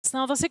Yes,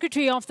 now the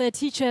Secretary of the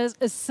Teachers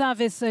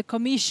Service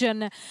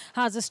Commission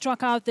has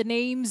struck out the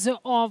names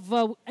of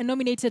a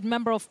nominated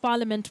Member of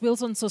Parliament,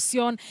 Wilson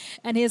Sossion,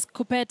 and his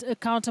Kuppet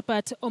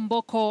counterpart,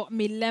 Omboko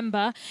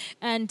Milemba.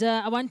 And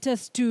I want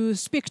us to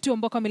speak to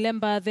Omboko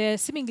Milemba, the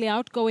seemingly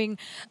outgoing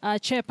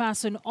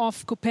chairperson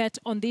of Kuppet,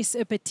 on this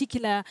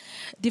particular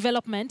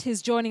development.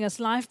 He's joining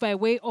us live by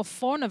way of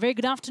phone. A very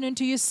good afternoon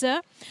to you,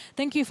 sir.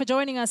 Thank you for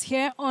joining us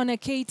here on a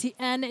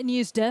KTN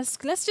News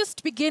Desk. Let's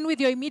just begin with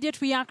your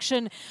immediate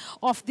reaction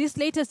of this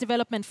latest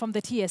development from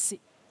the TSC.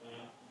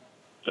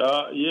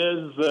 Yes,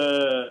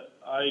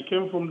 I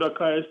came from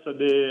Dakar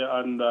yesterday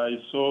and I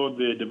saw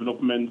the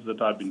developments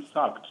that have been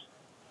sacked.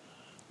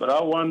 But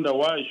I wonder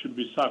why I should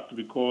be sacked,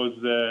 because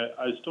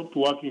I stopped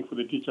working for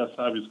the Teacher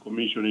Service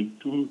Commission in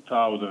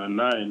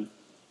 2009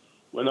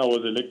 when I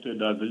was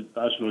elected as the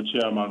national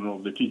chairman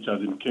of the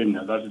teachers in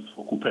Kenya, that is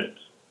for Kuppet.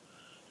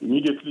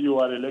 Immediately you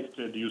are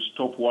elected, you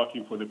stop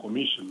working for the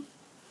commission.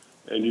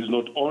 And it's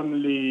not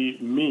only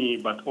me,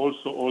 but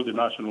also all the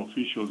national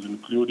officials,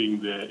 including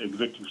the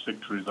executive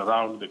secretaries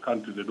around the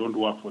country, they don't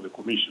work for the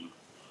commission.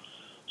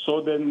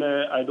 So then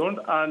I don't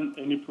earn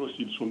any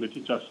proceeds from the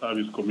Teacher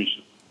Service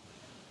Commission.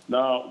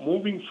 Now,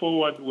 moving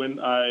forward, when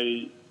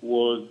I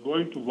was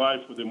going to vie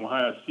for the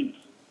Mohaya seat,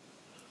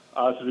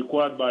 as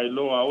required by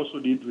law, I also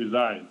did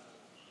resign.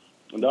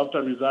 And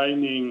after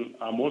resigning,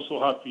 I'm also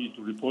happy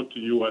to report to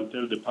you and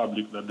tell the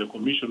public that the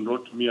commission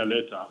wrote me a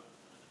letter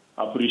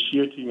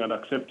appreciating and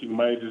accepting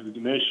my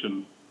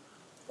resignation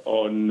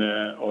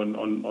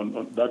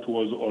that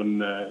was on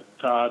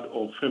 3rd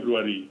of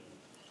February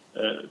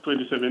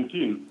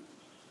 2017.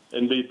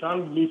 And they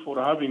thanked me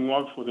for having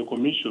worked for the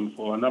commission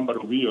for a number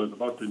of years,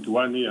 about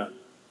 21 years,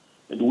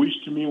 and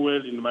wished me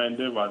well in my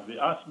endeavors. They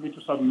asked me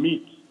to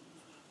submit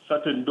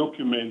certain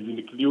documents,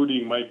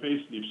 including my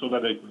payslip, so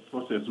that I could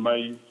process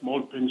my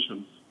small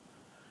pensions.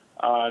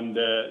 And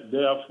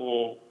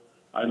therefore,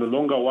 I no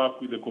longer work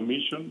with the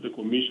commission. The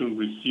commission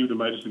received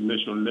my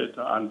resignation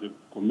letter, and the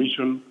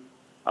commission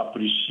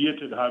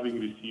appreciated having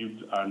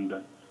received and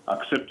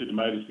accepted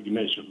my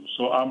resignation.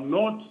 So I'm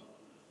not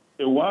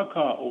a worker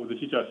of the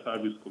Teacher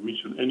Service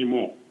Commission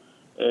anymore.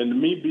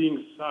 And me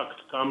being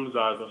sacked comes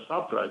as a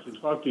surprise. In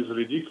fact, it's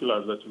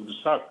ridiculous that you would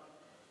sack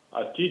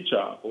a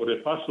teacher or a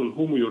person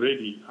whom you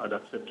already had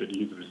accepted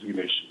his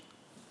resignation.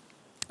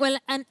 Well,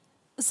 and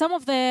some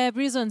of the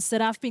reasons that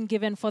have been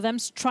given for them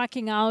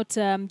striking out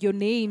your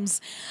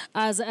names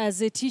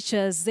as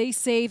teachers, they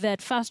say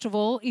that, first of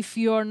all, if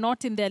you're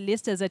not in their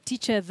list as a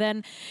teacher,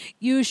 then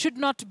you should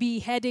not be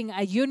heading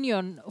a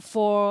union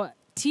for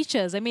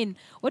teachers. I mean,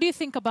 what do you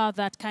think about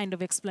that kind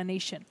of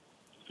explanation?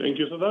 Thank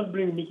you. So that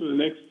brings me to the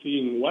next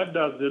thing. What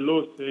does the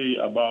law say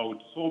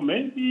about, so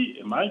maybe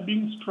am I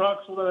being struck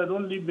so that I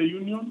don't leave the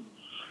union?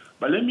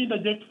 But let me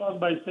interject first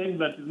by saying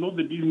that it's not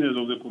the business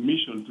of the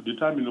commission to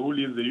determine who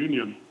leaves the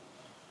union.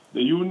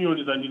 The union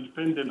is an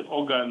independent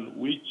organ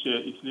which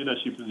its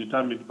leadership is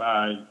determined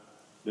by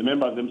the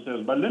members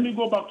themselves. But let me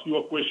go back to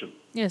your question.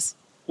 Yes.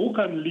 Who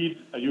can lead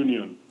a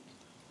union?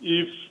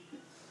 If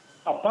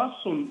a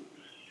person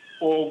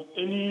of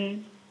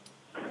any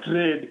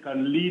trade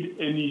can lead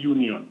any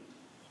union,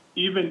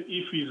 even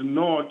if he's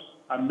not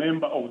a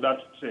member of that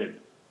trade,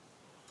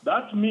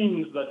 that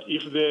means that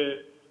if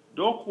the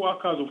dock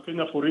workers of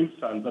Kenya, for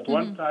instance, at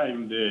one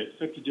time the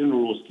Secretary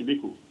General was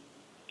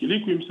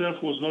Kiliku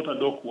himself was not a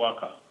dock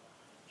worker.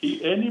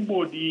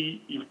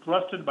 Anybody, if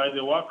trusted by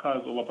the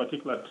workers of a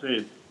particular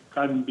trade,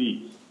 can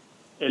be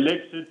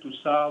elected to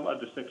serve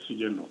as the Secretary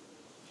General.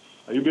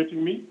 Are you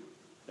getting me?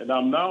 And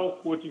I'm now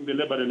quoting the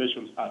Labor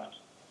Relations Act.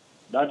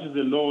 That is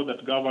the law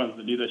that governs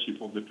the leadership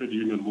of the trade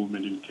union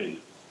movement in Kenya.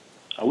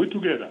 Are we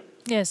together?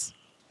 Yes.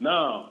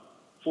 Now,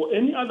 for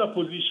any other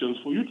positions,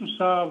 for you to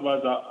serve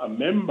as a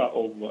member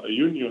of a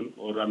union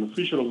or an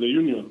official of the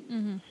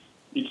union,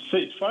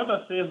 it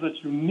further says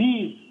that you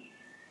need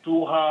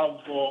to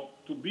have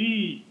to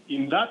be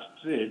in that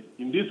trade,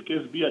 in this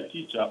case be a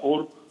teacher,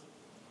 or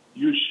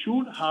you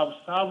should have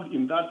served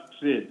in that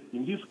trade.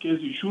 In this case,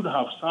 you should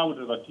have served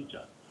as a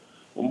teacher.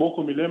 Omboko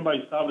Milemba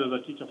is served as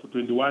a teacher for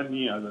 21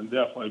 years, and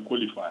therefore I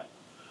qualify.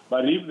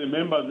 But if the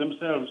members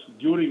themselves,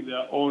 during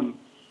their own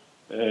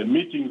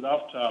meetings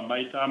after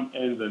my term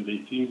ends and they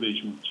think they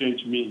should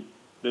change me,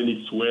 then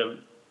it's well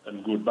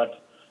and good.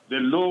 But the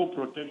law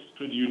protects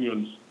trade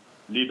unions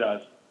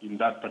leaders in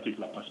that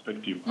particular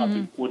perspective. I've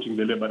been quoting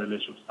the Labor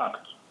Relations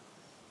Act.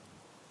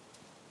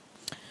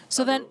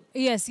 So then,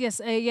 yes,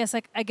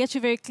 I get you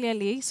very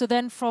clearly. So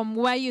then from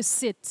where you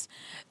sit,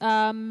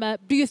 do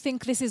you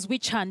think this is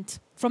witch hunt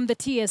from the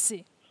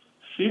TSC?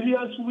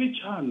 Serious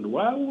witch hunt.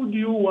 Why would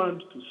you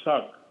want to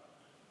sack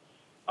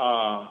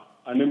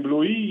an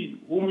employee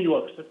whom you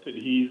accepted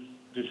his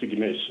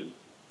resignation?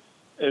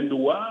 And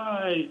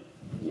why?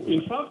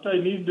 In fact, I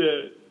need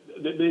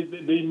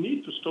they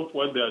need to stop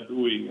what they are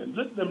doing and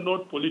let them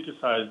not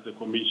politicize the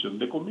commission.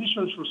 The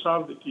commission should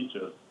serve the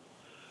teachers.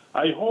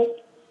 I hope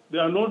they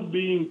are not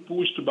being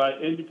pushed by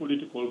any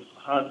political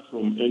hand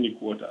from any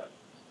quarter,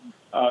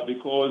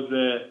 because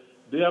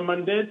their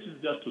mandate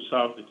is just to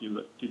serve the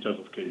teachers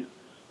of Kenya.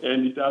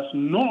 and it does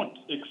not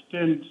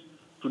extend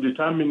to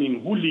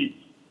determining who leads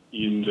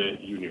in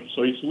the union.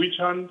 So it's witch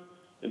hunt,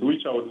 and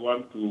which I would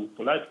want to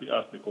politely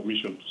ask the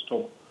Commission to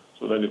stop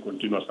so that they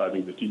continue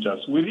serving the teachers.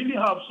 We really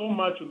have so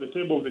much on the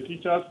table of the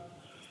teachers.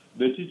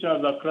 The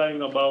teachers are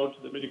crying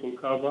about the medical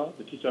cover.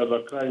 The teachers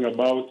are crying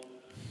about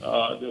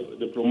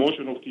the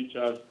promotion of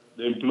teachers,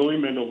 the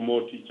employment of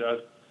more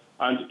teachers,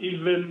 and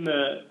even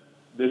the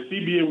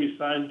CBA we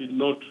signed did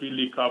not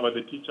really cover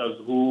the teachers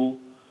who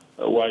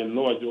were in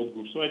lower job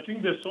groups. So I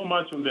think there's so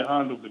much on the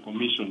hand of the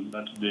Commission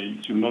that they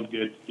should not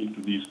get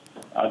into these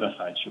other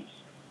side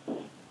shows.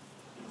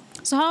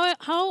 So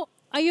how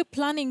are you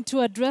planning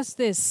to address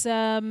this?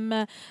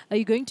 Are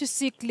you going to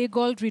seek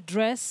legal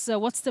redress?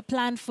 What's the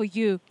plan for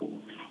you?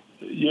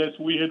 Yes,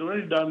 we had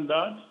already done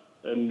that,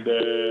 and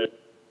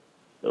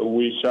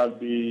we shall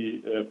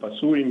be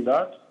pursuing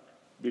that,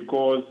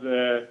 because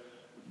the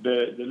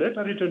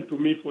letter written to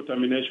me for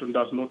termination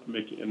does not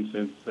make any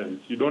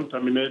sense. You don't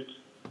terminate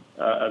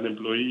an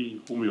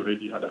employee whom you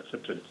already had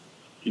accepted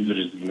his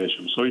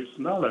resignation. So it's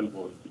null and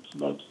void.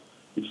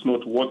 It's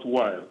not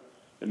worthwhile,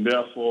 and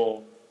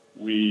therefore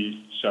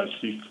we shall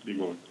seek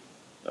legal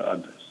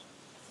advice.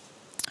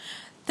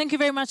 Thank you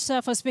very much,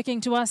 sir, for speaking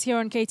to us here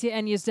on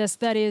KTN News Desk.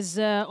 That is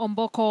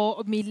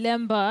Omboko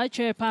Milemba,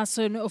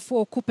 chairperson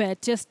for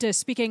KUPPET, just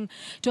speaking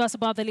to us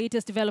about the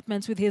latest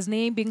developments with his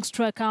name being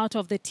struck out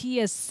of the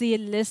TSC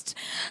list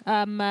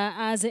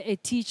as a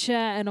teacher,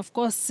 and of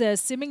course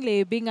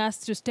seemingly being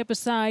asked to step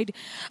aside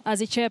as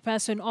a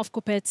chairperson of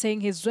KUPPET, saying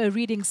he's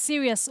reading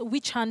serious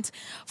witch hunt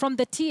from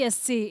the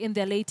TSC in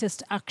their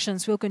latest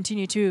actions. We'll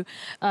continue to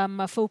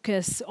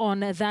focus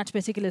on that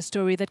particular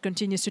story that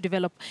continues to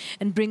develop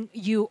and bring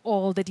you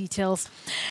all the details.